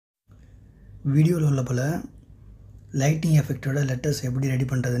வீடியோவில் உள்ள போல் lighting எஃபெக்டோட letters எப்படி ரெடி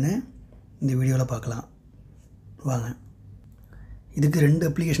பண்ணுறதுன்னு இந்த வீடியோவில் பார்க்கலாம் வாங்க. இதுக்கு 2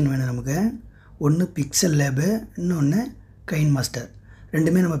 அப்ளிகேஷன் வேணும் நமக்கு. ஒன்று பிக்சல் லேபு, இன்னொன்று KineMaster.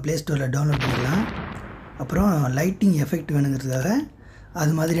 ரெண்டுமே நம்ம ப்ளே ஸ்டோரில் டவுன்லோட் பண்ணிக்கலாம். அப்புறம் லைட்டிங் எஃபெக்ட் வேணுங்கிறதுக்காக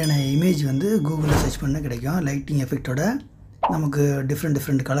அது மாதிரியான இமேஜ் வந்து கூகுளில் சர்ச் பண்ண கிடைக்கும். லைட்டிங் எஃபெக்டோட நமக்கு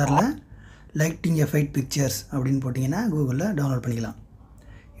டிஃப்ரெண்ட் கலரில் லைட்டிங் எஃபெக்ட் பிக்சர்ஸ் அப்படின்னு போட்டிங்கன்னா கூகுளில் டவுன்லோட் பண்ணிக்கலாம்.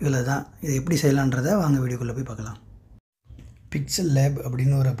 இவ்வளோ தான். இதை எப்படி செய்யலான்றதை வாங்க வீடியோக்குள்ளே போய் பார்க்கலாம். பிக்சல் லேப்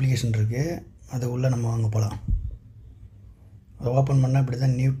அப்படின்னு ஒரு அப்ளிகேஷன் இருக்குது. அதை உள்ளே நம்ம வாங்க போகலாம். அதை ஓப்பன் பண்ணால் இப்படி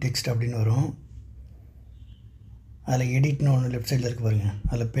தான் நியூ டெக்ஸ்ட் அப்படின்னு வரும். அதில் எடிட்னு ஒன்று லெஃப்ட் சைடில் இருக்குது பாருங்கள்.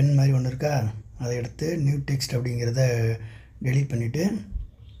 அதில் பென் மாதிரி ஒன்று இருக்கா, அதை எடுத்து நியூ டெக்ஸ்ட் அப்படிங்கிறத டெலீட் பண்ணிவிட்டு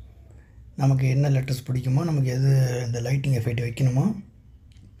நமக்கு என்ன லெட்டர்ஸ் பிடிக்குமோ, நமக்கு எது இந்த லைட்டிங் எஃபெக்ட் வைக்கணுமோ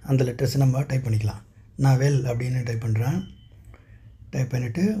அந்த லெட்டர்ஸை நம்ம டைப் பண்ணிக்கலாம். நான் வெல் அப்படின்னு டைப் பண்ணுறேன். டைப்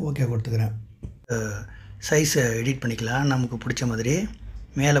பண்ணிவிட்டு ஓகே கொடுத்துக்கிறேன். சைஸை எடிட் பண்ணிக்கலாம் நமக்கு பிடிச்ச மாதிரி.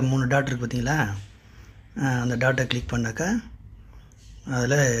 மேலே 3 டாட் இருக்குது பார்த்தீங்களா, அந்த டாட்டை கிளிக் பண்ணாக்கா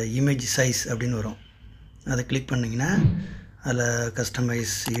அதில் இமேஜ் சைஸ் அப்படின்னு வரும். அதை கிளிக் பண்ணிங்கன்னா அதில்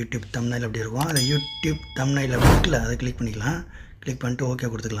கஸ்டமைஸ் யூடியூப் தம்ப்நெயில் அப்படி இருக்கும். அதை யூடியூப் தம்ப்நெயில் அப்படி இருக்குல்ல, அதை கிளிக் பண்ணிக்கலாம். கிளிக் பண்ணிட்டு ஓகே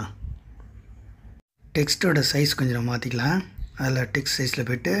கொடுத்துக்கலாம். டெக்ஸ்ட்டோட சைஸ் கொஞ்சம் நம்ம மாற்றிக்கலாம். அதில் டெக்ஸ்ட் சைஸில்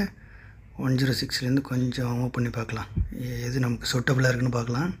போய்ட்டு 106லேருந்து கொஞ்சம் மூவ் பண்ணி பார்க்கலாம், எது நமக்கு சூட்டபுளாக இருக்குன்னு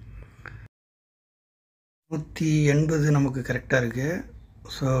பார்க்கலாம். 180 நமக்கு கரெக்டாக இருக்குது.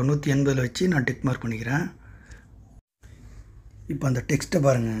 ஸோ 180 வச்சு நான் டிக் மார்க் பண்ணிக்கிறேன். இப்போ அந்த டெக்ஸ்ட்டை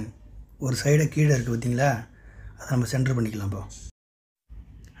பாருங்கள், ஒரு சைடை கீழே இருக்குது பார்த்தீங்களா, அதை நம்ம சென்டர் பண்ணிக்கலாம். இப்போ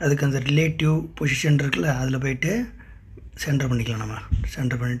அதுக்கு அந்த ரிலேட்டிவ் பொசிஷன் இருக்குல்ல, அதில் போய்ட்டு சென்டர் பண்ணிக்கலாம். நம்ம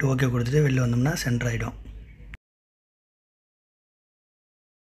சென்டர் பண்ணிவிட்டு ஓகே கொடுத்துட்டு வெளில வந்தோம்னா சென்டர் ஆகிடும்.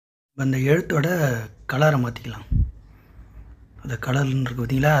 இப்போ அந்த எழுத்தோட கலரை மாற்றிக்கலாம். அந்த கலர்னு இருக்குது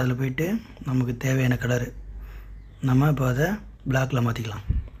பார்த்தீங்களா, அதில் போய்ட்டு நமக்கு தேவையான கலரு நம்ம இப்போ அதை பிளாக்கில் மாற்றிக்கலாம்.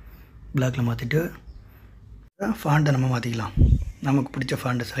 பிளாக்கில் மாற்றிட்டு ஃபாண்ட்டை நம்ம மாற்றிக்கலாம். நமக்கு பிடிச்ச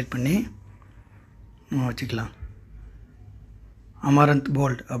ஃபாண்ட்டை செலக்ட் பண்ணி நம்ம வச்சுக்கலாம். அமரந்த்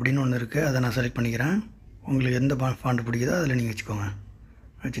போல்ட் அப்படின்னு ஒன்று இருக்குது, அதை நான் செலக்ட் பண்ணிக்கிறேன். உங்களுக்கு எந்த ஃபாண்ட் பிடிக்குதோ அதில் நீங்கள் வச்சுக்கோங்க.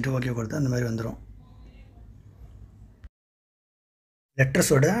 வச்சுட்டு ஓகே கொடுத்து அந்த மாதிரி வந்துடும்.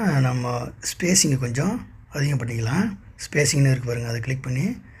 லெட்டர்ஸோட நம்ம ஸ்பேஸிங்கை கொஞ்சம் அதிகம் பண்ணிக்கலாம். ஸ்பேஸிங்னு இருக்குது பாருங்கள், அதை கிளிக் பண்ணி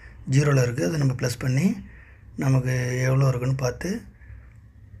 0ல் இருக்குது, அதை நம்ம ப்ளஸ் பண்ணி நமக்கு எவ்வளோ இருக்குன்னு பார்த்து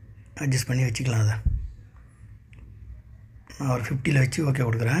அட்ஜஸ்ட் பண்ணி வச்சுக்கலாம். அதை நான் ஒரு 50ல் வச்சு ஓகே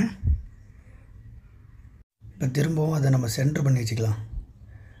கொடுக்குறேன். இப்போ திரும்பவும் அதை நம்ம சென்டர் பண்ணி வச்சுக்கலாம்.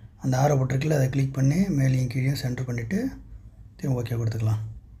 அந்த ஆரோ போட்டிருக்கில் அதை கிளிக் பண்ணி மேலேயும் கீழேயும் சென்டர் பண்ணிவிட்டு திரும்ப ஓகே கொடுத்துக்கலாம்.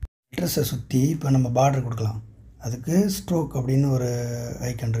 லெட்டர்ஸை சுற்றி இப்போ நம்ம பார்டர் கொடுக்கலாம். அதுக்கு ஸ்ட்ரோக் அப்படின்னு ஒரு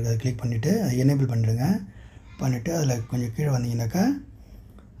ஐக்கன் இருக்குது, அதை கிளிக் பண்ணிவிட்டு அதை எனேபிள் பண்ணிவிடுங்க. பண்ணிவிட்டு அதில் கொஞ்சம் கீழே வந்தீங்கன்னாக்கா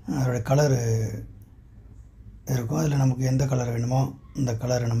அதோடய கலரு இருக்கும். அதில் நமக்கு எந்த கலர் வேணுமோ அந்த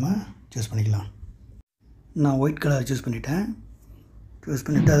கலரை நம்ம சூஸ் பண்ணிக்கலாம். நான் ஒயிட் கலர் சூஸ் பண்ணிவிட்டேன். சூஸ்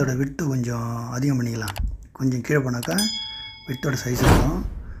பண்ணிவிட்டு அதோடய விட்த்து கொஞ்சம் அதிகம் பண்ணிக்கலாம். கொஞ்சம் கீழே போனாக்கா விட்டோட சைஸ் இருக்கும்.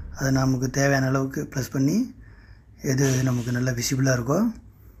 அதை நமக்கு தேவையான அளவுக்கு ப்ளஸ் பண்ணி எது நமக்கு நல்லா விசிபிளாக இருக்கோ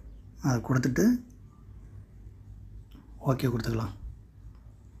அதை கொடுத்துட்டு ஓகே கொடுத்துக்கலாம்.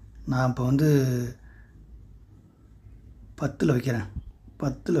 நான் இப்போ வந்து 10ல் வைக்கிறேன்.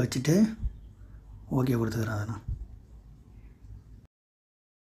 10ல் வச்சுட்டு ஓகே கொடுத்துக்கிறேன். அதை நான்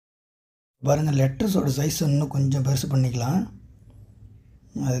பாருங்கள், லெட்டர்ஸோட சைஸ் இன்னும் கொஞ்சம் பெருசு பண்ணிக்கலாம்.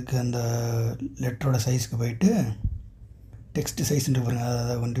 அதுக்கு அந்த லெட்டரோட சைஸுக்கு போயிட்டு டெக்ஸ்ட் சைஸ்ன்னு பாருங்கள்,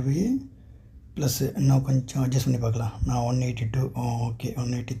 அதை கொண்டு போய் ப்ளஸ் இன்னும் கொஞ்சம் அட்ஜஸ்ட் பண்ணி பார்க்கலாம். நான் 182 ஓகே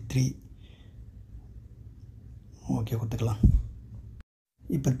 183 ஓகே கொடுத்துக்கலாம்.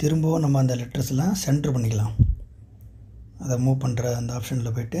 இப்போ திரும்பவும் நம்ம அந்த லெட்டர்ஸ்லாம் சென்டர் பண்ணிக்கலாம். அதை மூவ் பண்ணுற அந்த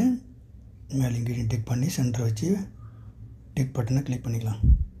ஆப்ஷனில் போய்ட்டு மேலே இங்கேயும் டிக் பண்ணி சென்டர் வச்சு டிக் பட்டனை கிளிக் பண்ணிக்கலாம்.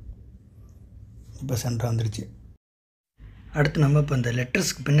 இப்போ சென்டர் வந்துடுச்சு. அடுத்து நம்ம இப்போ இந்த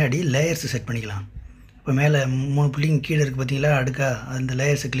லெட்டர்ஸ்க்கு பின்னாடி லேயர்ஸை செட் பண்ணிக்கலாம். இப்போ மேலே 3 புள்ளிங்க கீழே இருக்குது பார்த்தீங்களா அடுக்கா, அந்த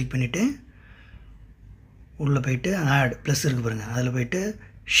லேயர்ஸை கிளிக் பண்ணிவிட்டு உள்ளே போய்ட்டு ஆட் ப்ளஸ் இருக்குது பாருங்கள், அதில் போய்ட்டு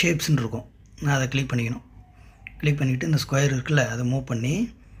ஷேப்ஸ்ன்னு இருக்கும், நான் அதை கிளிக் பண்ணிக்கணும். கிளிக் பண்ணிவிட்டு இந்த ஸ்கொயர் இருக்குல்ல, அதை மூவ் பண்ணி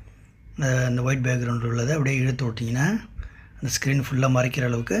அந்த ஒயிட் பேக்ரவுண்டில் உள்ளதை அப்படியே இழுத்து விட்டிங்கன்னா அந்த ஸ்க்ரீன் ஃபுல்லாக மறைக்கிற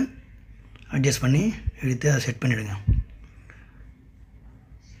அளவுக்கு அட்ஜஸ்ட் பண்ணி இழுத்து அதை செட் பண்ணிவிடுங்க.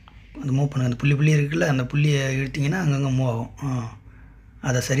 அந்த மூவ் பண்ணுங்கள். அந்த புள்ளி இருக்குல்ல, அந்த புள்ளியை இழுத்திங்கன்னா அங்கங்கே மூவ் ஆகும்.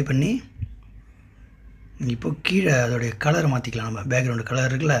 அதை சரி பண்ணி இப்போ கீழே அதோடைய கலரை மாற்றிக்கலாம். நம்ம பேக்ரவுண்டு கலர்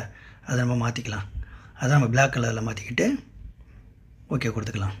இருக்குல்ல, அதை நம்ம மாற்றிக்கலாம். அதை நம்ம பிளாக் கலரில் மாற்றிக்கிட்டு ஓகே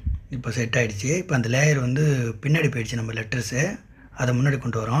கொடுத்துக்கலாம். இப்போ செட் ஆகிடுச்சு. இப்போ அந்த லேயர் வந்து பின்னாடி போயிடுச்சு. நம்ம லெட்டர்ஸு அதை முன்னாடி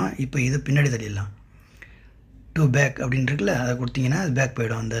கொண்டு வரோம். இப்போ இது பின்னாடி தள்ளிடலாம். டு பேக் அப்படின்னு இருக்குல்ல, அதை கொடுத்தீங்கன்னா அது பேக்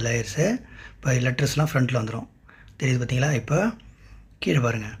போயிடும் அந்த லேயர்ஸு. இப்போ லெட்டர்ஸ்லாம் ஃப்ரண்ட்டில் வந்துடும். தெரியுது பார்த்தீங்களா? இப்போ கீழே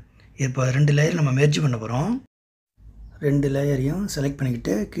பாருங்கள். இப்போ 2 லேயர் நம்ம மெர்ஜ் பண்ண போகிறோம். 2 லேயரையும் செலக்ட்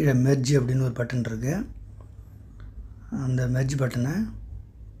பண்ணிக்கிட்டு கீழே மெர்ஜ் அப்படின்னு ஒரு பட்டன் இருக்குது. அந்த மெர்ஜ் பட்டனை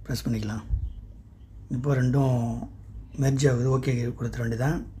ப்ரெஸ் பண்ணிக்கலாம். இப்போ ரெண்டும் மெர்ஜ் ஆகுது. ஓகே கொடுத்துட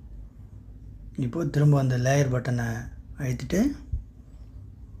வேண்டியதான். இப்போது திரும்ப அந்த லேயர் பட்டனை அழுத்திட்டு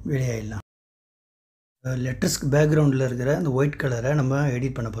வெளியே ஆகிடலாம். லெட்டர்ஸ்க்கு பேக்ரவுண்டில் இருக்கிற அந்த ஒயிட் கலரை நம்ம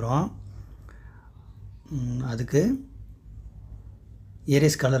எடிட் பண்ண போகிறோம். அதுக்கு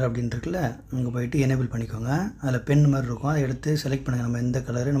ஏரேஸ் கலர் அப்படின்னு இருக்குல்ல, அங்கே போய்ட்டு எனேபிள் பண்ணிக்கோங்க. அதில் பென் மாதிரி இருக்கும், அதை எடுத்து செலக்ட் பண்ணுங்கள். நம்ம எந்த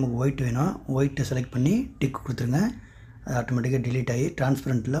கலரு நமக்கு ஒயிட் வேணும், ஒயிட்டை செலக்ட் பண்ணி டிக் கொடுத்துருங்க. அது ஆட்டோமேட்டிக்காக டிலீட் ஆகி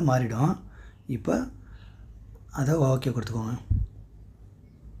டிரான்ஸ்பரண்ட்டில் மாறிடும். இப்போ அதை ஓகே கொடுத்துக்கோங்க.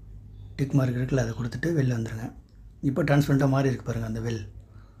 டிக் மார்க் இருக்குல்ல, அதை கொடுத்துட்டு வெளில வந்துடுங்க. இப்போ டிரான்ஸ்பரண்ட்டாக மாறி இருக்கு பாருங்கள் அந்த வெல்.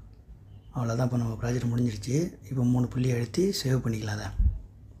 அவ்வளோதான். இப்போ நம்ம ப்ராஜெக்ட் முடிஞ்சிருச்சு. இப்போ 3 புள்ளி அழுத்தி சேவ் பண்ணிக்கலாம். அதை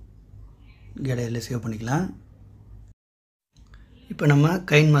கேலரியில் சேவ் பண்ணிக்கலாம். இப்போ நம்ம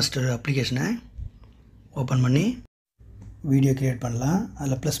KineMaster அப்ளிகேஷனை ஓப்பன் பண்ணி வீடியோ க்ரியேட் பண்ணலாம்.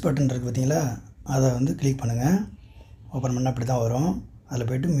 அதில் ப்ளஸ் பட்டன் இருக்குது பார்த்தீங்களா, அதை வந்து கிளிக் பண்ணுங்கள். ஓப்பன் பண்ணால் அப்படி தான் வரும். அதில்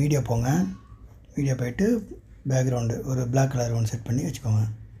போய்ட்டு மீடியா போங்க. மீடியா போய்ட்டு பேக்ரவுண்டு ஒரு பிளாக் கலர் ஒன்று செட் பண்ணி வச்சுக்கோங்க.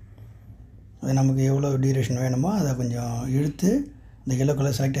 அது நமக்கு எவ்வளோ டியூரேஷன் வேணுமோ அதை கொஞ்சம் இழுத்து, இந்த எல்லோ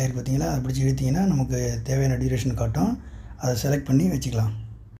கலர் செலக்ட் ஆகிருக்கு பார்த்தீங்களா, அதை பிடிச்சி இழுத்திங்கன்னா நமக்கு தேவையான டியூரேஷன் காட்டும். அதை செலக்ட் பண்ணி வச்சுக்கலாம்.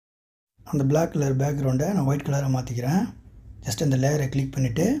 அந்த பிளாக் கலர் பேக்ரவுண்டை நான் ஒயிட் கலராக மாற்றிக்கிறேன். ஜஸ்ட் அந்த லேயரை கிளிக்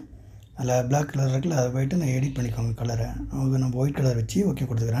பண்ணிவிட்டு அதில் பிளாக் கலர் இருக்குல்ல, அதை போய்ட்டு நான் எடிட் பண்ணிக்கோங்க கலரை. அவங்க நம்ம ஒயிட் கலர் வச்சு ஓகே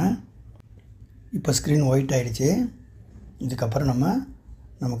கொடுத்துக்கிறேன். இப்போ ஸ்க்ரீன் ஒயிட் ஆகிடுச்சு. இதுக்கப்புறம்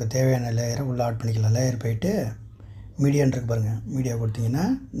நமக்கு தேவையான லேயரை உள்ளே ஆட் பண்ணிக்கலாம். லேயர் போய்ட்டு மீடியான்னு இருக்கு பாருங்கள், மீடியா கொடுத்தீங்கன்னா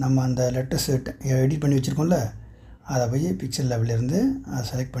நம்ம அந்த லெட்டர்ஸ் எடிட் பண்ணி வச்சுருக்கோம்ல, அதை போய் பிக்சர் லெவலேருந்து அதை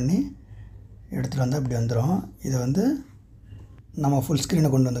செலக்ட் பண்ணி எடுத்துகிட்டு வந்தால் அப்படி வந்துடும். இதை வந்து நம்ம ஃபுல் ஸ்க்ரீனை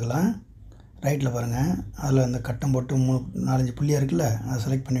கொண்டு வந்துக்கலாம். ரைட்டில் பாருங்கள், அதில் அந்த கட்டம் போட்டு 3-4-5 புள்ளியாக இருக்குல்ல, அதை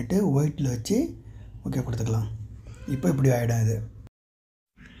செலக்ட் பண்ணிவிட்டு ஒயிட்டில் வச்சு ஓகே கொடுத்துக்கலாம். இப்போ இப்படி ஆகிடும் இது.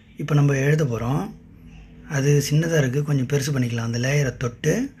 இப்போ நம்ம எழுத போகிறோம். அது சின்னதாக இருக்குது, கொஞ்சம் பெருசு பண்ணிக்கலாம். அந்த லேயரை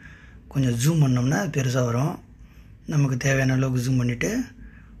தொட்டு கொஞ்சம் ஜூம் பண்ணோம்னா அது பெருசாக வரும். நமக்கு தேவையான அளவுக்கு ஜூம் பண்ணிவிட்டு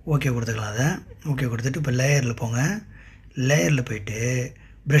ஓகே கொடுத்துக்கலாம். அதை ஓகே கொடுத்துட்டு இப்போ லேயரில் போங்க. லேயரில் போய்ட்டு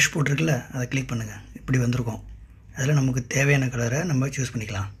ப்ரஷ் போட்டிருக்குல்ல, அதை கிளிக் பண்ணுங்கள். இப்படி வந்திருக்கும். அதில் நமக்கு தேவையான கலரை நம்ம சூஸ்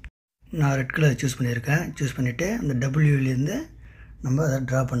பண்ணிக்கலாம். நான் ரெட் கலர் சூஸ் பண்ணியிருக்கேன். சூஸ் பண்ணிவிட்டு அந்த டபிள்யூலேருந்து நம்ம அதை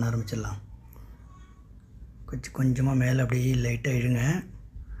ட்ரா பண்ண ஆரம்பிச்சிடலாம். கொஞ்சமாக மேலே அப்படியே லைட்டாக இழுங்க.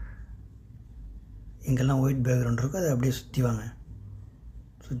 எங்கெல்லாம் ஒயிட் பேக்ரவுண்ட் இருக்கோ அதை அப்படியே சுற்றி வாங்க.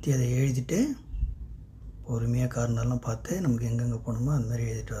 சுற்றி அதை எழுதிட்டு பொறுமையாக கார்னர்லாம் பார்த்து நமக்கு எங்கெங்கே போகணுமோ அது மாதிரி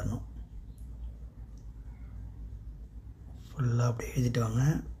எழுதிட்டு வரணும். ஃபுல்லாக அப்படியே எழுதிட்டு வாங்க.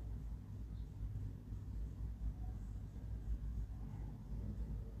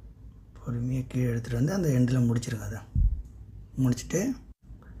 பொறுமையாக கீழே எடுத்துகிட்டு வந்து அந்த எண்டில் முடிச்சிருங்க. அதை முடிச்சுட்டு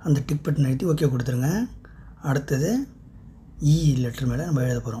அந்த டிக் பட்டன் அழுத்தி ஓகே கொடுத்துருங்க. அடுத்தது இ லெட்டர் மேலே நம்ம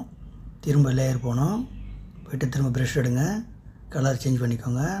எழுத போகிறோம். திரும்ப லேயர் போனோம். போய்ட்டு திரும்ப ப்ரஷ் எடுங்க. கலர் சேஞ்ச்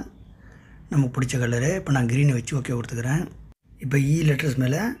பண்ணிக்கோங்க, நமக்கு பிடிச்ச கலரு. இப்போ நான் க்ரீனை வச்சு ஓகே கொடுத்துக்கிறேன். இப்போ இ லெட்டர்ஸ்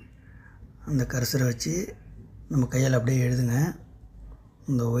மேலே அந்த கர்சரை வச்சு நம்ம கையால் அப்படியே எழுதுங்க.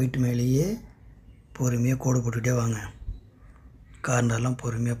 இந்த ஒயிட் மேலேயே பொறுமையாக கோடு போட்டுக்கிட்டே வாங்க. கார்னர்லாம்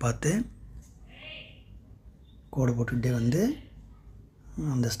பொறுமையாக பார்த்து கோடு போட்டுக்கிட்டே வந்து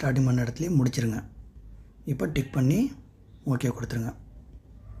அந்த ஸ்டார்டிங் பண்ண இடத்துலையே முடிச்சிருங்க. இப்போ டிக் பண்ணி ஓகே கொடுத்துருங்க.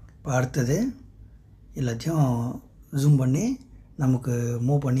 இப்போ அடுத்தது எல்லாத்தையும் ஜூம் பண்ணி நமக்கு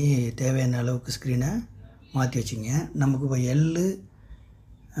மூவ் பண்ணி தேவையான அளவுக்கு ஸ்க்ரீனை மாற்றி வச்சுங்க. நமக்கு இப்போ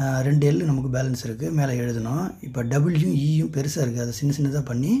ரெண்டு எல் நமக்கு பேலன்ஸ் இருக்குது, மேலே எழுதணும். இப்போ டபிள்யூயும் ஈயும் பெருசாக இருக்குது, அதை சின்ன சின்னதாக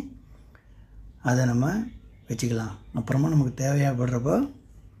பண்ணி அதை நம்ம வச்சுக்கலாம். அப்புறமா நமக்கு தேவைப்படுறப்போ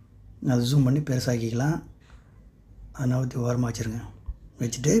அதை ஜூம் பண்ணி பெருசாக்கிக்கலாம். அதை நவுத்தி ஓரமாக வச்சுருங்க.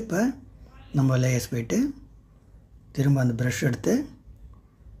 வச்சுட்டு இப்போ நம்ம லேயர்ஸ் போய்ட்டு திரும்ப அந்த ப்ரஷ் எடுத்து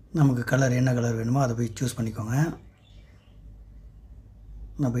நமக்கு கலர் என்ன கலர் வேணுமோ அதை போய் சூஸ் பண்ணிக்கோங்க.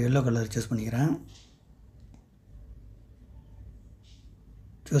 நான் இப்போ எல்லோ கலர் சூஸ் பண்ணிக்கிறேன்.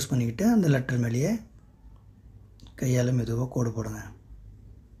 சூஸ் பண்ணிக்கிட்டு அந்த லெட்டர் மேலேயே கையால் மெதுவாக கோடு போடுங்க.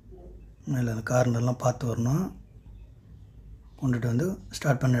 மேலே அந்த கார்னர்லாம் பார்த்து வரணும். கொண்டுட்டு வந்து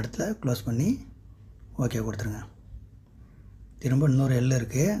ஸ்டார்ட் பண்ண இடத்துல க்ளோஸ் பண்ணி ஓகே கொடுத்துருங்க. திரும்ப இன்னொரு எல்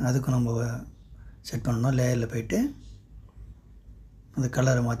இருக்குது, அதுக்கும் நம்ம செட் பண்ணணும். லேயரில் போய்ட்டு அந்த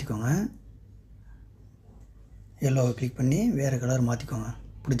கலரை மாற்றிக்கோங்க. எல்லோவை கிளிக் பண்ணி வேறு கலர் மாற்றிக்கோங்க,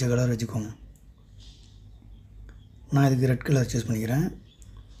 பிடிச்ச கலர் வச்சுக்கோங்க. நான் இதுக்கு ரெட் கலர் சூஸ் பண்ணிக்கிறேன்.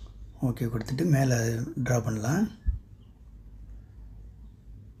 ஓகே கொடுத்துட்டு மேலே ட்ரா பண்ணலாம்.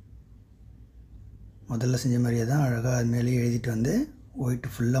 முதல்ல செஞ்ச மாதிரியே தான் அழகாக அது மேலேயே எழுதிட்டு வந்து ஒயிட்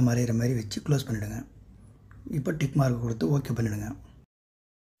ஃபுல்லாக மறையிற மாதிரி வச்சு க்ளோஸ் பண்ணிவிடுங்க. இப்போ டிக் மார்க் கொடுத்து ஓகே பண்ணிவிடுங்க.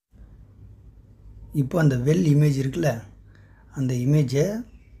 இப்போ அந்த வெல் இமேஜ் இருக்குல்ல, அந்த இமேஜை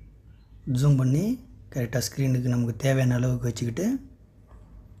ஜூம் பண்ணி கரெக்டாக ஸ்க்ரீனுக்கு நமக்கு தேவையான அளவுக்கு வச்சுக்கிட்டு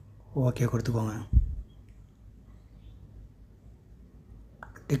ஓகே கொடுத்துக்கோங்க.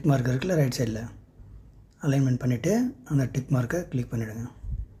 டிக் மார்க் இருக்குல்ல ரைட் சைடில், அலைன்மெண்ட் பண்ணிவிட்டு அந்த டிக் மார்க்கை கிளிக் பண்ணிவிடுங்க.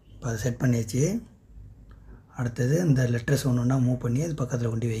 இப்போ அதை செட் பண்ணியாச்சு. அடுத்தது இந்த லெட்டர்ஸ் ஒன்று ஒன்றா மூவ் பண்ணி அது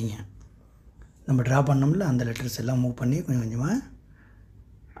பக்கத்தில் கொண்டு வைங்க. நம்ம ட்ரா பண்ணோம்ல அந்த லெட்டர்ஸ் எல்லாம் மூவ் பண்ணி கொஞ்சம் கொஞ்சமாக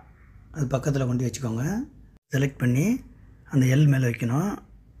அது பக்கத்தில் கொண்டு வச்சுக்கோங்க. செலக்ட் பண்ணி அந்த எல் மேலே வைக்கணும்.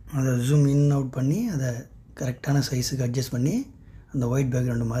 அதை ஜூம் இன் அவுட் பண்ணி அதை கரெக்டான சைஸுக்கு அட்ஜஸ்ட் பண்ணி அந்த ஒயிட்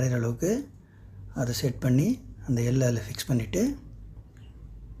பேக்ரவுண்டு மறைகிற அளவுக்கு அதை செட் பண்ணி அந்த எல்லை அதில் ஃபிக்ஸ் பண்ணிவிட்டு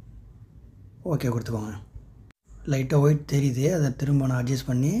ஓகே கொடுத்துக்கோங்க. லைட்டாக ஒயிட் தெரியுது, அதை திரும்ப நான் அட்ஜஸ்ட்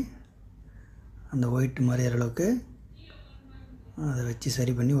பண்ணி அந்த ஒயிட் மறையிற அளவுக்கு அதை வச்சு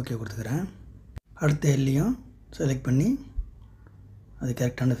சரி பண்ணி ஓகே கொடுத்துக்கிறேன். அடுத்த எல்லையும் செலக்ட் பண்ணி அது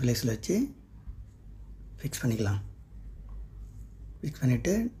கரெக்டான ஃபிளேஸில் வச்சு ஃபிக்ஸ் பண்ணிக்கலாம். ஃபிக்ஸ்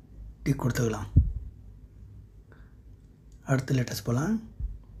பண்ணிவிட்டு டிக் கொடுத்துக்கலாம். அடுத்த லெட்டர்ஸ் போகலாம்.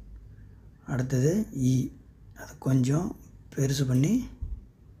 அடுத்தது இ, அது கொஞ்சம் பெருசு பண்ணி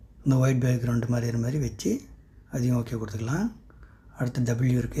இந்த ஒயிட் பேக்ரவுண்டு மாதிரி வச்சு அதையும் ஓகே கொடுத்துக்கலாம். அடுத்து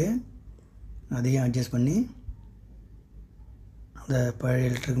டபிள்யூ இருக்குது, அதையும் அட்ஜஸ்ட் பண்ணி அந்த பழைய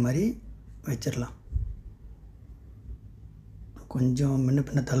லெட்டருக்கு மாதிரி வச்சிடலாம். கொஞ்சம்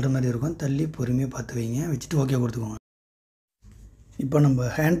முன்ன தள்ளுற மாதிரி இருக்கும், தள்ளி பொறுமையாக பார்த்து வைங்க, வச்சுட்டு ஓகே கொடுத்துக்கோங்க. இப்போ நம்ம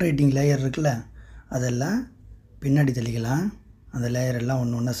ஹேண்ட் ரைட்டிங் லேயர் இருக்குல்ல, அதெல்லாம் பின்னாடி தள்ளிக்கலாம். அந்த லேயர் எல்லாம்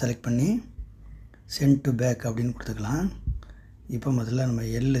ஒன்று ஒன்றா செலக்ட் பண்ணி சென்ட் டு பேக் அப்படின்னு கொடுத்துக்கலாம். இப்போ முதல்ல நம்ம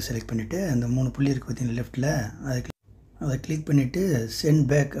எல் செலக்ட் பண்ணிவிட்டு அந்த 3 புள்ளி இருக்குது பார்த்தீங்களா லெஃப்ட்டில், அதை கிளிக் பண்ணிவிட்டு சென்ட்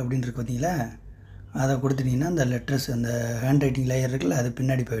பேக் அப்படின்னு இருக்குது பார்த்தீங்களா, அதை கொடுத்துட்டிங்கன்னா அந்த லெட்டர்ஸ் அந்த ஹேண்ட் ரைட்டிங் லேயர் இருக்குல்ல அது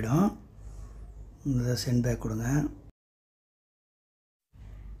பின்னாடி போயிடும். இந்த சென்ட் பேக் கொடுங்க.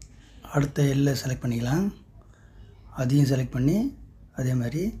 அடுத்த எல்லை செலக்ட் பண்ணிக்கலாம். அதையும் செலக்ட் பண்ணி அதே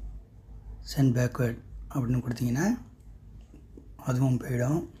மாதிரி சென்ட் பேக்வேர்ட் அப்படின்னு கொடுத்தீங்கன்னா அதுவும்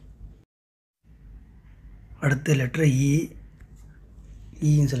போயிடும். அடுத்த லெட்டர்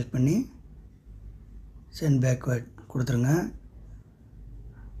இயும் செலக்ட் பண்ணி சென்ட் பேக்வேர்ட் கொடுத்துருங்க.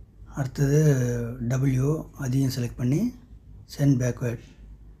 அடுத்தது டபிள்யூ, அதையும் செலக்ட் பண்ணி சென்ட் பேக்வேர்ட்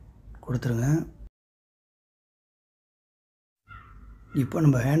கொடுத்துருங்க. இப்போ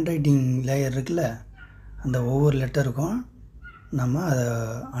நம்ம ஹேண்ட் ரைட்டிங் லேயர் இருக்குல்ல, அந்த ஒவ்வொரு லெட்டருக்கும் நம்ம அதை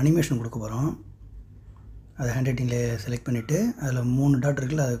அனிமேஷன் கொடுக்க போகிறோம். அதை ஹேண்ட் ரைட்டிங் லேயர் செலக்ட் பண்ணிவிட்டு அதில் 3 டாட்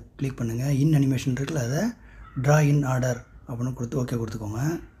இருக்குல்ல அதை கிளிக் பண்ணுங்கள். இன் அனிமேஷன் இருக்குல்ல அதை ட்ரா இன் ஆர்டர் அப்படின்னு கொடுத்து ஓகே கொடுத்துக்கோங்க.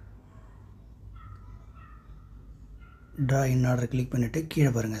 ட்ரா இன் ஆர்டர் கிளிக் பண்ணிவிட்டு கீழே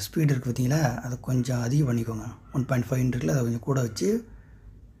பாருங்கள் ஸ்பீடு இருக்குது பார்த்தீங்களா, அதை கொஞ்சம் அதிகம் பண்ணிக்கோங்க. 1.5 இருக்குல்ல அதை கொஞ்சம் கூட வச்சு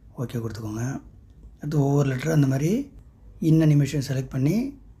ஓகே கொடுத்துக்கோங்க. அடுத்து ஒவ்வொரு லெட்டரும் அந்த மாதிரி இன் அனிமேஷன் செலக்ட் பண்ணி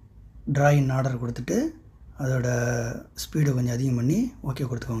ட்ரா இன் ஆர்டர் கொடுத்துட்டு அதோட ஸ்பீடை கொஞ்சம் அதிகம் பண்ணி ஓகே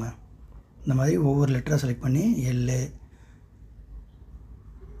கொடுத்துக்கோங்க. இந்த மாதிரி ஒவ்வொரு லெட்டராக செலக்ட் பண்ணி எல்லு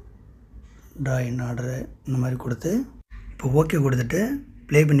ட்ரா இன் ஆர்டரு இந்த மாதிரி கொடுத்து இப்போ ஓகே கொடுத்துட்டு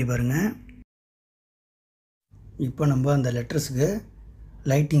ப்ளே பண்ணி பாருங்கள். இப்போ நம்ம அந்த லெட்டர்ஸுக்கு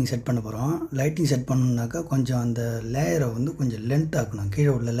லைட்டிங் செட் பண்ண போகிறோம். லைட்டிங் செட் பண்ணணுன்னாக்கா கொஞ்சம் அந்த லேயரை வந்து கொஞ்சம் லென்த் ஆக்கணும்.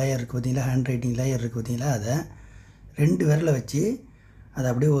 கீழே உள்ள லேயர் இருக்குது பார்த்தீங்களா, ஹேண்ட் ரைட்டிங் லேயர் இருக்குது பார்த்தீங்களா, அதை 2 விரலை வச்சு அதை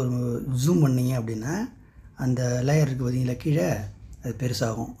அப்படியே ஒரு ஜூம் பண்ணிங்க அப்படின்னா அந்த லேயர் இருக்குது பார்த்தீங்களா கீழே, அது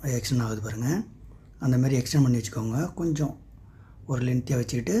பெருசாகும், எக்ஸ்டெண்ட் ஆகுது பாருங்கள். அந்த மாதிரி எக்ஸ்டெண்ட் பண்ணி வச்சுக்கோங்க. கொஞ்சம் ஒரு லென்த்தியாக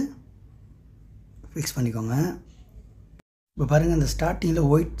வச்சுக்கிட்டு ஃபிக்ஸ் பண்ணிக்கோங்க. இப்போ பாருங்கள் அந்த ஸ்டார்டிங்கில்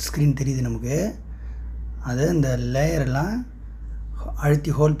ஒயிட் ஸ்க்ரீன் தெரியுது நமக்கு, அதை இந்த லேயரெல்லாம்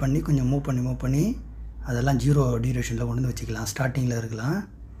அழுத்தி ஹோல்ட் பண்ணி கொஞ்சம் மூவ் பண்ணி அதெல்லாம் 0 டியூரேஷனில் கொண்டு வந்து வச்சுக்கலாம். ஸ்டார்டிங்கில் இருக்கலாம்,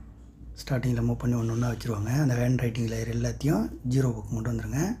 ஸ்டார்டிங்கில் மூவ் பண்ணி ஒன்று ஒன்றா வச்சுருவாங்க. அந்த ஹேண்ட் ரைட்டிங் லேயர் எல்லாத்தையும் 0 பக்கம் கொண்டு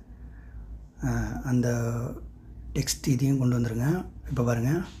வந்துடுங்க. அந்த டெக்ஸ்ட் இதையும் கொண்டு வந்துடுங்க. இப்போ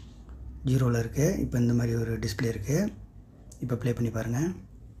பாருங்கள் 0ல் இருக்குது. இப்போ இந்த மாதிரி ஒரு டிஸ்பிளே இருக்குது. இப்போ ப்ளே பண்ணி பாருங்கள்,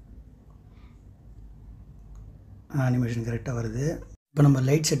 அனிமேஷன் கரெக்டாக வருது. இப்போ நம்ம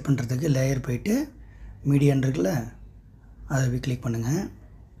லைட் செட் பண்ணுறதுக்கு லேயர் போயிட்டு மீடியன் இருக்குல்ல அதை கிளிக் பண்ணுங்கள்.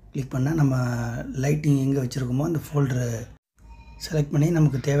 கிளிக் பண்ணால் நம்ம லைட்டிங் எங்கே வச்சுருக்கோமோ அந்த ஃபோல்டரை செலக்ட் பண்ணி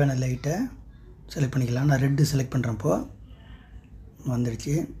நமக்கு தேவையான லைட்டை செலக்ட் பண்ணிக்கலாம். நான் ரெட்டு செலக்ட் பண்ணுறப்போ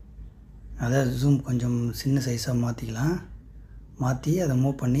வந்துடுச்சு. அதை ஜூம் கொஞ்சம் சின்ன சைஸாக மாற்றிக்கலாம். மாற்றி அதை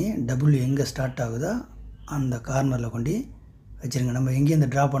மூவ் பண்ணி டபுள் எங்கே ஸ்டார்ட் ஆகுதோ அந்த கார்னரில் கொண்டு வச்சுருங்க. நம்ம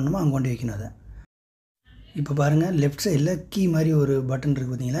எங்கேயும் ட்ரா பண்ணணுமோ அங்கே கொண்டு வைக்கணும் அதை. இப்போ பாருங்கள் லெஃப்ட் சைடில் கீ மாதிரி ஒரு பட்டன்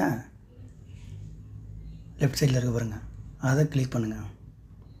இருக்குது பார்த்தீங்களா, லெஃப்ட் சைடில் இருக்க பாருங்கள், அதை கிளிக் பண்ணுங்கள்.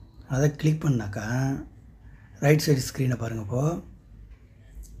 அதை கிளிக் பண்ணாக்கா ரைட் சைடு ஸ்க்ரீனை பாருங்கள். இப்போது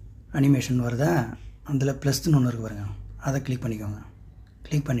அனிமேஷன் வருதா, அதில் ப்ளஸ்ன்னு ஒன்று இருக்குது பாருங்கள், அதை கிளிக் பண்ணிக்கோங்க.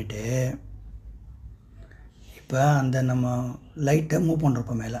 கிளிக் பண்ணிவிட்டு இப்போ அந்த நம்ம லைட்டை மூவ்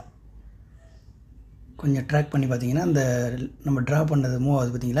பண்ணுறப்போ மேலே கொஞ்சம் ட்ராக் பண்ணி பார்த்தீங்கன்னா அந்த நம்ம ட்ரா பண்ணது மூவ்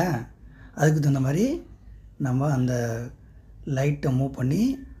ஆகுது பார்த்தீங்களா, அதுக்கு தகுந்த மாதிரி நம்ம அந்த லைட்டை மூவ் பண்ணி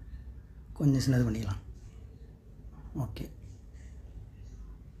கொஞ்சம் சின்னது பண்ணிக்கலாம். ஓகே,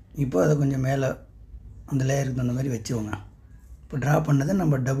 இப்போ அதை கொஞ்சம் மேலே அந்த லேயருக்கு தகுந்த மாதிரி வச்சுக்கோங்க. இப்போ ட்ரா பண்ணதை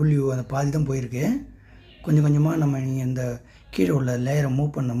நம்ம அந்த பாதி தான் போயிருக்கு. கொஞ்சம் கொஞ்சமாக நம்ம நீங்கள் இந்த கீழே உள்ள லேயரை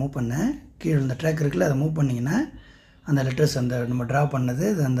மூவ் பண்ண கீழே இந்த ட்ராக் இருக்குல்ல, அதை மூவ் பண்ணிங்கன்னா அந்த லெட்டர்ஸ் அந்த நம்ம ட்ரா பண்ணது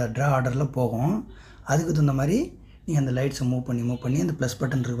அந்த ட்ரா ஆர்டரில் போகும். அதுக்கு தகுந்த மாதிரி நீங்கள் அந்த லைட்ஸை மூவ் பண்ணி அந்த ப்ளஸ்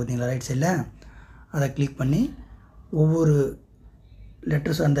பட்டன் இருக்குது பார்த்தீங்களா ரைட் சைடில், அதை கிளிக் பண்ணி ஒவ்வொரு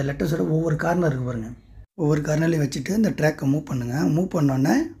லெட்டர்ஸ் அந்த லெட்டர்ஸோட ஒவ்வொரு கார்னர் இருக்குது பாருங்கள், ஒவ்வொரு கார்னர்லையும் வச்சுட்டு இந்த ட்ராக்கை மூவ் பண்ணுங்கள். மூவ்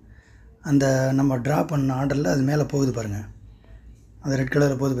பண்ணோன்னே அந்த நம்ம ட்ரா பண்ண ஆர்டரில் அது மேலே போகுது பாருங்கள், அந்த ரெட்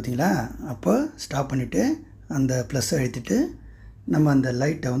கலரில் போகுது பார்த்தீங்களா. அப்போ ஸ்டாப் பண்ணிவிட்டு அந்த ப்ளஸ்ஸை அழுத்திட்டு நம்ம அந்த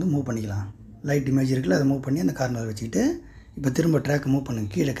லைட்டை வந்து மூவ் பண்ணிக்கலாம். லைட் இமேஜ் இருக்குல்ல, அதை மூவ் பண்ணி அந்த கார்னர் வச்சுக்கிட்டு இப்போ திரும்ப ட்ராக்கை மூவ்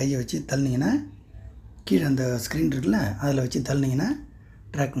பண்ணுங்கள். கீழே கையை வச்சு தள்ளினீங்கன்னா கீழே அந்த ஸ்க்ரீன் இருக்குல்ல, அதில் வச்சு தள்ளினீங்கன்னா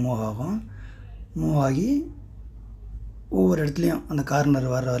ட்ராக் மூவ் ஆகும். மூவ் ஆகி ஒவ்வொரு இடத்துலையும் அந்த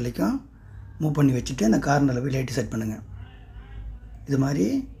கார்னர் வர்ற வரைக்கும் மூவ் பண்ணி வச்சுட்டு அந்த கார்னரில் போய் லைட்டு செட் பண்ணுங்கள். இது மாதிரி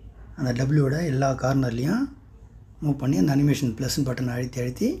அந்த டபிள்யூட எல்லா கார்னர்லேயும் மூவ் பண்ணி அந்த அனிமேஷன் ப்ளஸ் பட்டனை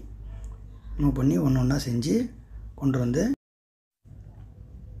அழுத்தி மூவ் பண்ணி ஒன்று ஒன்றா செஞ்சு கொண்டு வந்து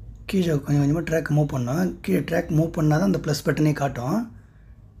கீழே கொஞ்சம் கொஞ்சமாக ட்ராக் மூவ் பண்ணோம். கீழே ட்ராக் மூவ் பண்ணால் தான் அந்த ப்ளஸ் பட்டனே காட்டும்.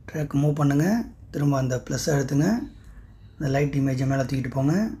 ட்ராக் மூவ் பண்ணுங்கள், திரும்ப அந்த ப்ளஸ்ஸை அழுத்துங்க, அந்த லைட் இமேஜை மேலே தூக்கிட்டு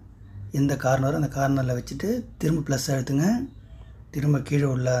போங்க, எந்த கார்னரோ அந்த கார்னரில் வச்சுட்டு திரும்ப ப்ளஸ் அழுத்துங்க, திரும்ப கீழே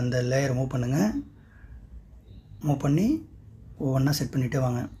உள்ள அந்த லேயரை மூவ் பண்ணுங்கள். மூவ் பண்ணி ஒவ்வொன்றா செட் பண்ணிகிட்டே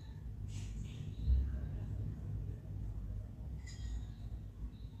வாங்க.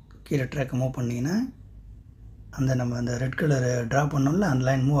 கீழே ட்ராக்கை மூவ் பண்ணிங்கன்னா நம்ம அந்த ரெட் கலர் ட்ரா பண்ணோம்ல, அந்த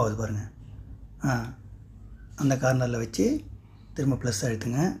லைன் மூவ் ஆகுது பாருங்கள். அந்த கார்னரில் வச்சு திரும்ப ப்ளஸ்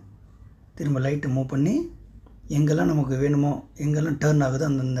அழுத்துங்க, திரும்ப லைட்டை மூவ் பண்ணி எங்கெல்லாம் நமக்கு வேணுமோ எங்கெல்லாம் டர்ன் ஆகுதோ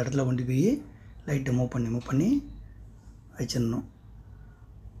அந்தந்த இடத்துல கொண்டு போய் லைட்டை மூவ் பண்ணி வச்சிடணும்.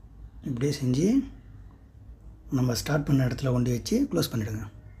 இப்படியே செஞ்சு நம்ம ஸ்டார்ட் பண்ண இடத்துல கொண்டு வச்சு க்ளோஸ் பண்ணிவிடுங்க.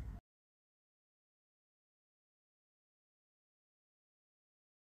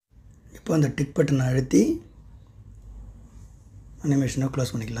 இப்போ அந்த டிக் பட்டனை அழுத்தி அனிமேஷனை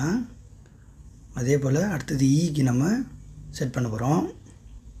க்ளோஸ் பண்ணிக்கலாம். அதே போல் அடுத்தது ஈக்கு நம்ம செட் பண்ண போகிறோம்.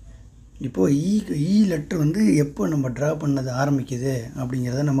 இப்போது ஈ லெட்டர் வந்து எப்போ நம்ம ட்ரா பண்ணது ஆரம்பிக்குது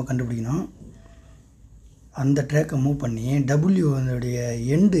அப்படிங்கிறத நம்ம கண்டுபிடிக்கணும். அந்த ட்ராக்கை மூவ் பண்ணி டபிள்யூடைய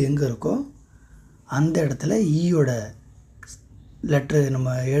எண்டு எங்கே இருக்கோ அந்த இடத்துல ஈயோட லெட்ரு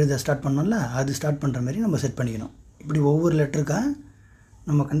நம்ம எழுத ஸ்டார்ட் பண்ணோம்ல, அது ஸ்டார்ட் பண்ணுற மாதிரி நம்ம செட் பண்ணிக்கணும். இப்படி ஒவ்வொரு லெட்டருக்காக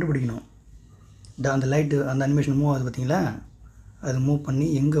நம்ம கண்டுபிடிக்கணும். அந்த லைட்டு அந்த அனிமேஷன் மூவ் ஆகுது பார்த்திங்களா, அது மூவ் பண்ணி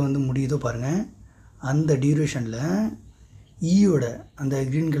எங்கே வந்து முடியுதோ பாருங்கள், அந்த டியூரேஷனில் ஈயோட அந்த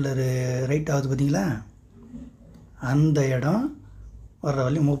க்ரீன் கலரு ரைட் ஆகுது பார்த்திங்களா, அந்த இடம் வர்ற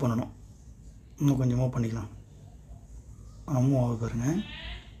வரையும் மூவ் பண்ணணும். இன்னும் கொஞ்சம் மூவ் பண்ணிக்கலாம். மூவ் ஆகுது பாருங்கள்,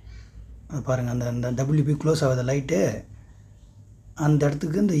 அது பாருங்கள் அந்த அந்த டபிள்யூபி க்ளோஸ் ஆகுது லைட்டு, அந்த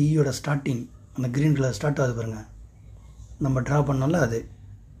இடத்துக்கு இந்த ஈயோட ஸ்டார்டிங் அந்த க்ரீன் கலர் ஸ்டார்ட் ஆகுது பாருங்கள், நம்ம ட்ரா பண்ணோம்ல அது,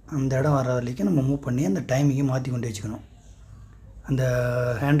 அந்த இடம் வர வரைக்கும் நம்ம மூவ் பண்ணி அந்த டைமிங்கை மாற்றி கொண்டு வச்சுக்கணும். அந்த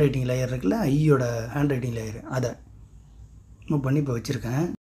ஹேண்ட் ரைட்டிங் லேயர் இருக்குல்ல, ஈயோட ஹேண்ட் ரைட்டிங் லேயர், அதை மூவ் பண்ணி இப்போ வச்சுருக்கேன்.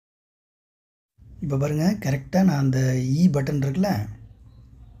 இப்போ பாருங்கள் கரெக்டாக நான் அந்த ஈ பட்டன் இருக்குல்ல,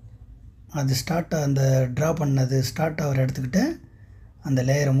 அது அந்த ட்ரா பண்ணது ஸ்டார்ட் ஆகிற இடத்துக்கிட்ட அந்த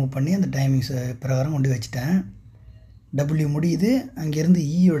லேயரை மூவ் பண்ணி அந்த டைமிங்ஸ் பிரகாரம் கொண்டு வச்சுட்டேன். டபிள்யூ முடியுது, அங்கேருந்து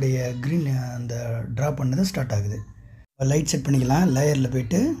ஈயோடைய க்ரீன் அந்த ட்ரா பண்ணது ஸ்டார்ட் ஆகுது. லைட் செட் பண்ணிக்கலாம். லேயரில்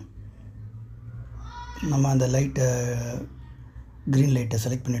போய்ட்டு நம்ம அந்த லைட்டை க்ரீன் லைட்டை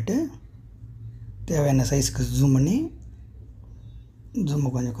செலக்ட் பண்ணிவிட்டு தேவையான சைஸுக்கு ஜூம் பண்ணி ஜூமை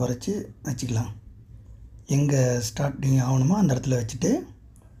கொஞ்சம் குறைச்சி வச்சுக்கலாம். எங்கே ஸ்டார்டிங் ஆகணுமோ அந்த இடத்துல வச்சுட்டு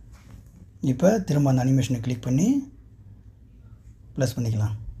இப்போ திரும்ப அந்த அனிமேஷனை கிளிக் பண்ணி ப்ளஸ்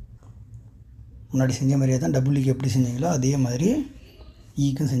பண்ணிக்கலாம். முன்னாடி செஞ்ச மாதிரியே தான் டபுள்யூக்கு எப்படி செஞ்சீங்களோ அதே மாதிரி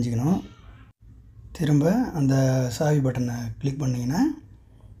ஈக்கும் செஞ்சுக்கணும். திரும்ப அந்த சாவி பட்டனை கிளிக் பண்ணிங்கன்னா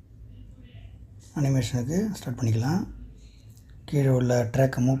அனிமேஷனுக்கு ஸ்டார்ட் பண்ணிக்கலாம். கீழே உள்ள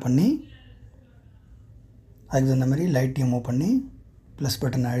ட்ராக்கை மூவ் பண்ணி அதுக்கு தகுந்த மாதிரி லைட்டையும் மூவ் பண்ணி ப்ளஸ்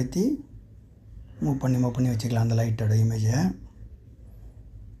பட்டனை அழுத்தி மூவ் பண்ணி வச்சுக்கலாம் அந்த லைட்டோட இமேஜை.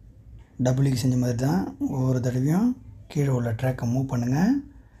 டபுள்யூக்கு செஞ்ச மாதிரி தான் ஒவ்வொரு தடவையும் கீழே உள்ள ட்ராக்கை மூவ் பண்ணுங்கள்.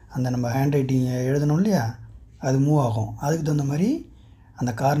 அந்த நம்ம ஹேண்ட் ரைட்டிங் எழுதணும் இல்லையா, அது மூவ் ஆகும். அதுக்கு தகுந்த மாதிரி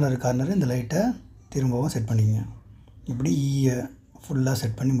அந்த கார்னர் இந்த லைட்டை திரும்பவும் செட் பண்ணிக்கங்க. இப்படி ஈயை ஃபுல்லாக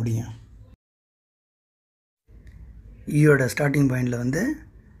செட் பண்ணி முடிங்க. ஈயோட ஸ்டார்டிங் பாயிண்டில் வந்து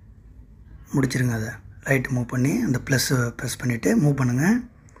முடிச்சிருங்க. அதை லைட்டு மூவ் பண்ணி அந்த ப்ரெஸ் பண்ணிவிட்டு மூவ் பண்ணுங்கள்.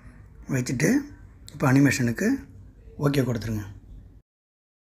 வச்சுட்டு இப்போ அனிமேஷனுக்கு ஓகே கொடுத்துருங்க.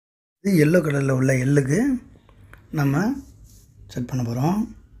 இது எல்லோ கலரில் உள்ள எல்லுக்கு நம்ம செட் பண்ண போகிறோம்.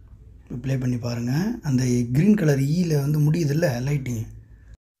 ப்ளே பண்ணி பாருங்கள். அந்த க்ரீன் கலர் ஈயில் வந்து முடியுதில்ல லைட்டிங்,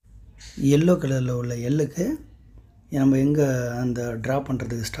 எல்லோ கலரில் உள்ள எல்லுக்கு நம்ம எங்கே அந்த ட்ரா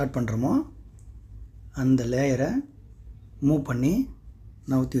பண்ணுறதுக்கு ஸ்டார்ட் பண்ணுறோமோ அந்த லேயரை மூவ் பண்ணி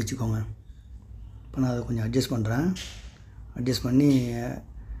நவுத்தி வச்சுக்கோங்க. இப்போ நான் அதை கொஞ்சம் அட்ஜஸ்ட் பண்ணுறேன். அட்ஜஸ்ட் பண்ணி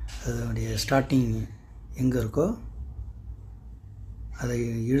அதோடைய ஸ்டார்டிங் எங்கே இருக்கோ அதை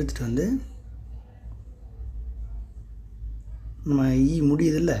இழுத்துட்டு வந்து நம்ம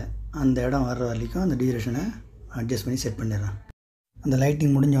முடியுதில்ல அந்த இடம் வர்ற வரைக்கும் அந்த டியூரேஷனை அட்ஜஸ்ட் பண்ணி செட் பண்ணிடுறேன். அந்த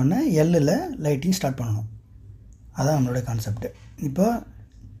லைட்டிங் முடிஞ்சோடனே எல்லில் லைட்டிங் ஸ்டார்ட் பண்ணணும். அதான் நம்மளோட கான்செப்ட்டு. இப்போ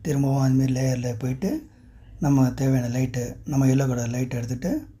திரும்பவும் அதுமாரி லேயரில் போயிட்டு நம்ம தேவையான லைட்டு, நம்ம எல்லோ கலர் லைட்டை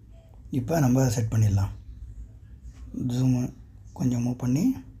எடுத்துகிட்டு இப்போ நம்ம செட் பண்ணிடலாம். ஜூமு கொஞ்சம் மூவ் பண்ணி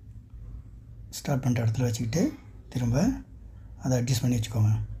ஸ்டார்ட் பண்ணுற இடத்துல வச்சுக்கிட்டு திரும்ப அதை அட்ஜஸ்ட் பண்ணி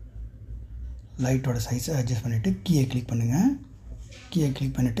வச்சுக்கோங்க. லைட்டோட சைஸை அட்ஜஸ்ட் பண்ணிவிட்டு கீயை கிளிக் பண்ணுங்கள். கீயை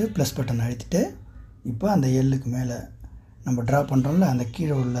கிளிக் பண்ணிவிட்டு ப்ளஸ் பட்டன் அழுத்திட்டு இப்போ அந்த எல்லுக்கு மேலே நம்ம ட்ரா பண்ணுறோம்ல அந்த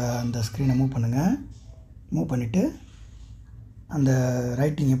கீழே உள்ள அந்த ஸ்க்ரீனை மூவ் பண்ணுங்கள். மூவ் பண்ணிவிட்டு அந்த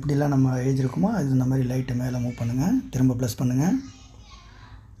ரைட்டிங் எப்படிலாம் நம்ம எழுதியிருக்கோமோ அது இந்த மாதிரி லைட்டை மேலே மூவ் பண்ணுங்கள். திரும்ப ப்ளஸ் பண்ணுங்கள்.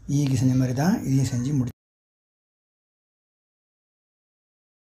 ஈக்கு செஞ்ச மாதிரி தான் இதையும் செஞ்சு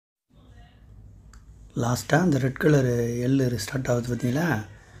லாஸ்ட்டாக அந்த ரெட் கலர் எல்லு ஸ்டார்ட் ஆகுது பார்த்தீங்களா,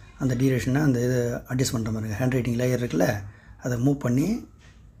 அந்த டியூரேஷனை அந்த இது அட்ஜஸ்ட் பண்ணுற மாதிரிங்க. ஹேண்ட் ரைட்டிங் லேயர் இருக்குல்ல அதை மூவ் பண்ணி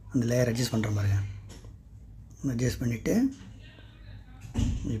அந்த லேயர் அட்ஜஸ்ட் பண்ணுற மாதிரிங்க. அட்ஜஸ்ட் பண்ணிவிட்டு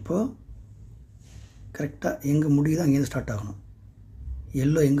இப்போது கரெக்டாக எங்கே முடியுதோ அங்கேருந்து ஸ்டார்ட் ஆகணும்.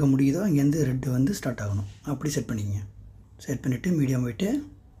 எல்லோ எங்கே முடியுதோ அங்கேருந்து ரெட்டு வந்து ஸ்டார்ட் ஆகணும். அப்படி செட் பண்ணிக்கங்க. செட் பண்ணிவிட்டு மீடியம் போய்ட்டு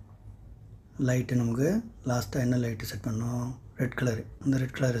லைட்டு நமக்கு லாஸ்ட்டாக என்ன லைட்டு செட் பண்ணோம், ரெட் கலரு. அந்த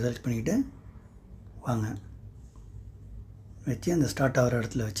ரெட் கலரை செலக்ட் பண்ணிக்கிட்டு வாங்க வச்சு அந்த ஸ்டார்ட் ஆகிற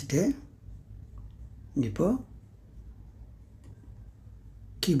இடத்துல வச்சுட்டு இப்போது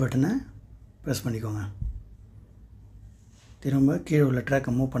கீ பட்டனை ப்ரெஸ் பண்ணிக்கோங்க. திரும்ப கீழே உள்ள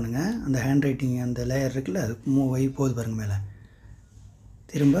ட்ராக்கை மூவ் பண்ணுங்கள். அந்த ஹேண்ட் ரைட்டிங் அந்த லேயர் இருக்குல்ல அது மூவ் ஆகி போகுது பாருங்கள் மேலே.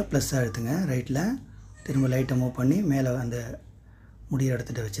 திரும்ப ப்ளஸ் அழுத்துங்க ரைட்டில். திரும்ப லைட்டை மூவ் பண்ணி மேலே அந்த முடிகிற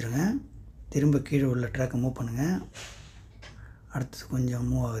இடத்துட்ட வச்சுருங்க. திரும்ப கீழே உள்ள ட்ராக்கை மூவ் பண்ணுங்கள். அடுத்தது கொஞ்சம்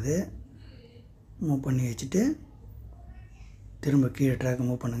மூவ் ஆகுது. மூவ் பண்ணி வச்சுட்டு திரும்ப கீழே ட்ராக்கை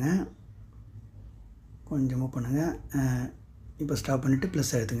மூவ் பண்ணுங்கள். கொஞ்சம் மூவ் பண்ணுங்கள். இப்போ ஸ்டாப் பண்ணிவிட்டு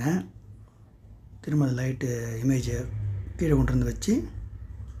ப்ளஸ் அழுத்துங்க. திரும்ப அந்த லைட்டு இமேஜை கீழே கொண்டு வந்து வச்சு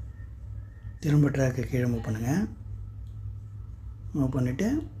திரும்ப ட்ராக்கை கீழே மூவ் பண்ணுங்கள். மூவ் பண்ணிவிட்டு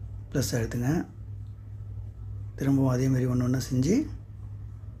ப்ளஸ் அழுத்துங்க. திரும்பவும் அதேமாதிரி ஒன்று ஒன்றா செஞ்சு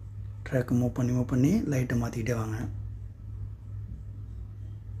ட்ராக்கை மூவ் பண்ணி லைட்டை மாற்றிக்கிட்டே வாங்க.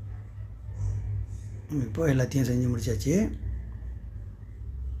 இப்போ எல்லாத்தையும் செஞ்சு முடிச்சாச்சு.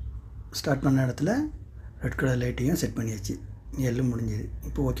 ஸ்டார்ட் பண்ண இடத்துல ரெட் கலர் லைட்டையும் செட் பண்ணியாச்சு. எல்லாம் முடிஞ்சுது.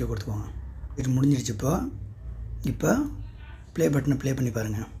 இப்போ ஓகே கொடுத்துக்கோங்க. இது முடிஞ்சிருச்சு. இப்போ ப்ளே பட்டனை ப்ளே பண்ணி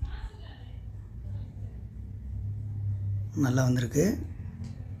பாருங்கள். நல்லா வந்திருக்கு.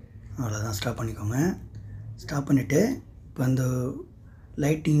 அவ்வளோதான். ஸ்டாப் பண்ணிக்கோங்க. ஸ்டாப் பண்ணிவிட்டு இப்போ அந்த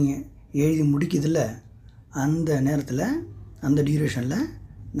லைட்டிங் எழுதி முடிக்குதில்ல அந்த நேரத்தில் அந்த டியூரேஷனில்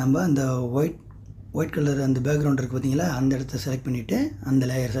நம்ம அந்த ஒயிட் கலர் அந்த பேக்ரவுண்ட் இருக்குது பார்த்தீங்களா, அந்த இடத்த செலக்ட் பண்ணிவிட்டு அந்த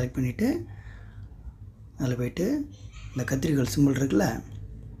லேயர் செலக்ட் பண்ணிவிட்டு அதில் போய்ட்டு இந்த கத்திரிக்கால் சிம்பிள் இருக்குல்ல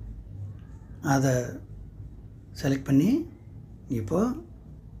அதை செலக்ட் பண்ணி இப்போது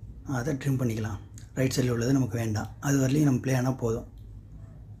அதை ட்ரிம் பண்ணிக்கலாம். ரைட் சைடில் உள்ளது நமக்கு வேண்டாம். அது வரலையும் நம்ம ப்ளே ஆனால் போதும்.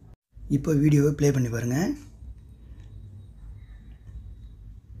 இப்போ வீடியோவை ப்ளே பண்ணி பாருங்கள்.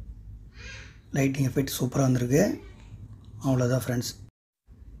 லைட்டிங் எஃபெக்ட் சூப்பராக வந்திருக்கு. அவ்வளோதான் ஃப்ரெண்ட்ஸ்.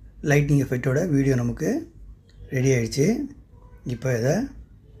 லைட்டிங் எஃபெக்டோட வீடியோ நமக்கு ரெடி ஆகிடுச்சு. இப்போ இதை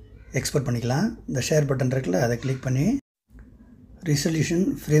எக்ஸ்போர்ட் பண்ணிக்கலாம். இந்த ஷேர் பட்டன் இருக்குல்ல அதை கிளிக் பண்ணி ரிசல்யூஷன்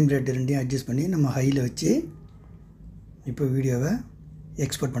ஃப்ரேம் ரேட் ரெண்டையும் அட்ஜஸ்ட் பண்ணி நம்ம ஹையில் வச்சு இப்போ வீடியோவை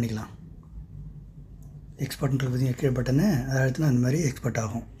எக்ஸ்போர்ட் பண்ணிக்கலாம். எக்ஸ்போர்ட்ன்றது பற்றி கீழே பட்டனை அதை அழுத்தினா அந்த மாதிரி எக்ஸ்போர்ட்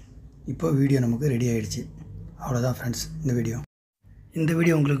ஆகும். இப்போ வீடியோ நமக்கு ரெடி ஆகிடுச்சு. அவ்வளோதான் ஃப்ரெண்ட்ஸ் இந்த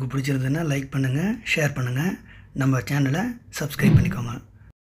வீடியோ உங்களுக்கு பிடிச்சிருந்ததுன்னா லைக் பண்ணுங்கள், ஷேர் பண்ணுங்கள், நம்ம சேனலை சப்ஸ்கிரைப் பண்ணிக்கோங்க.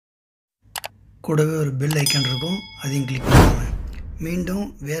 கூடவே ஒரு பெல் ஐக்கான் இருக்கும், அதையும் கிளிக் பண்ணிக்கோங்க. மீண்டும்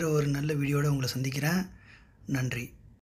வேறு ஒரு நல்ல வீடியோடு உங்களை சந்திக்கிறேன். நன்றி.